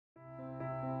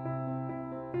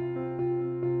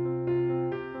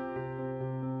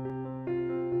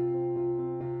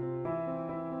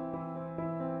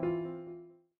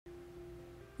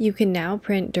You can now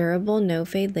print durable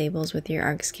no-fade labels with your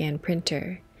Arkscan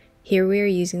printer. Here we are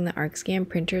using the Arkscan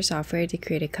Printer Software to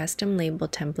create a custom label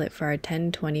template for our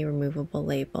 1020 removable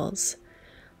labels.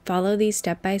 Follow these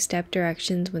step-by-step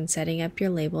directions when setting up your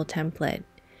label template.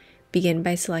 Begin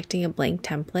by selecting a blank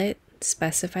template,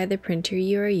 specify the printer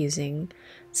you are using,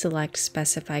 select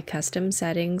Specify Custom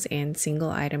Settings and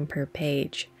Single Item per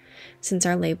Page. Since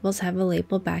our labels have a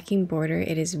label backing border,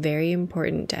 it is very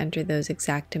important to enter those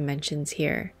exact dimensions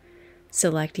here.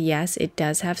 Select Yes, it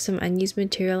does have some unused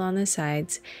material on the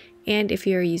sides, and if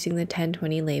you are using the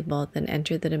 1020 label, then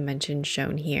enter the dimensions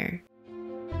shown here.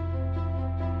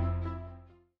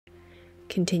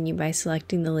 Continue by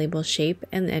selecting the label shape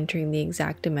and entering the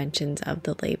exact dimensions of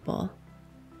the label.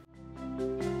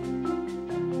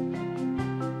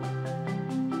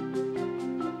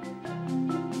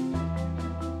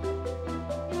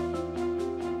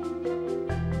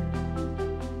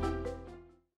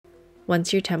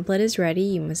 Once your template is ready,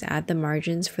 you must add the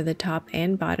margins for the top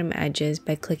and bottom edges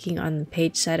by clicking on the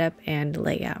Page Setup and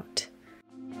Layout.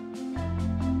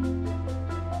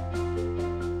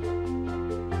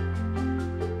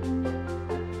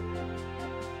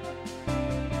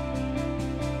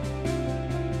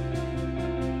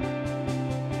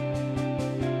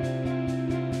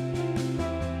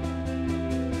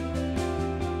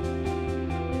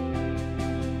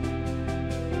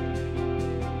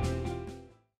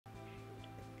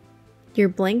 Your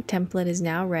blank template is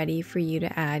now ready for you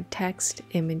to add text,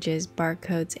 images,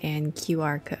 barcodes, and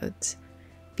QR codes.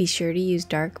 Be sure to use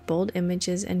dark, bold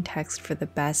images and text for the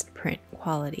best print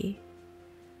quality.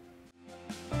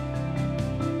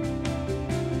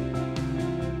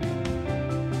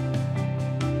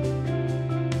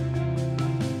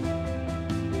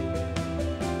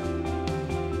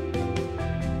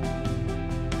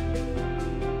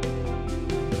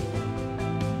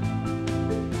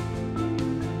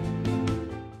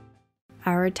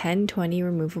 Our 1020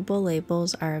 removable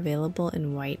labels are available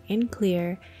in white and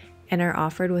clear and are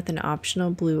offered with an optional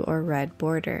blue or red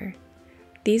border.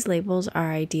 These labels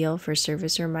are ideal for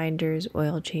service reminders,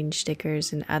 oil change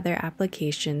stickers, and other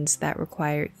applications that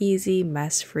require easy,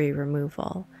 mess-free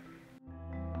removal.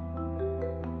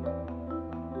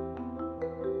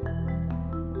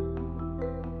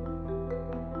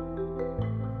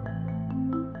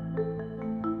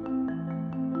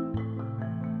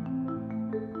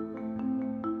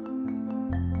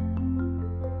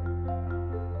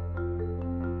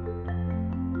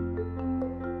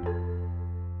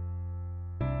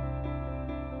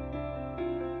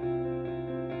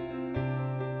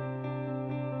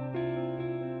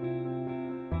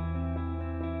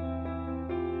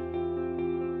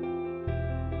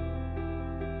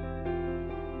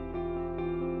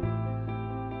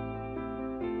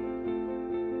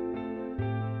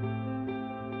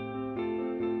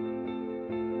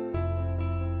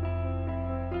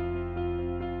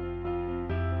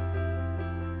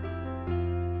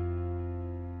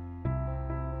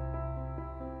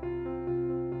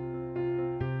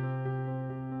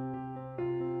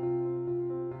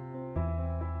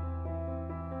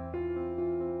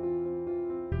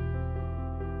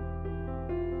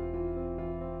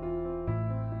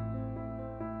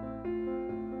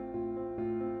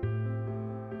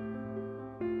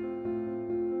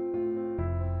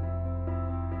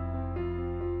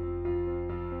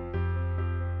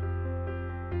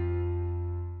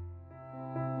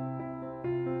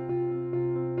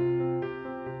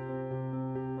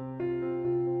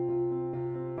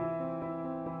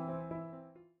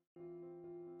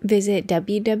 Visit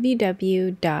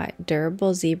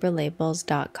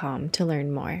www.durablezebralabels.com to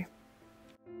learn more.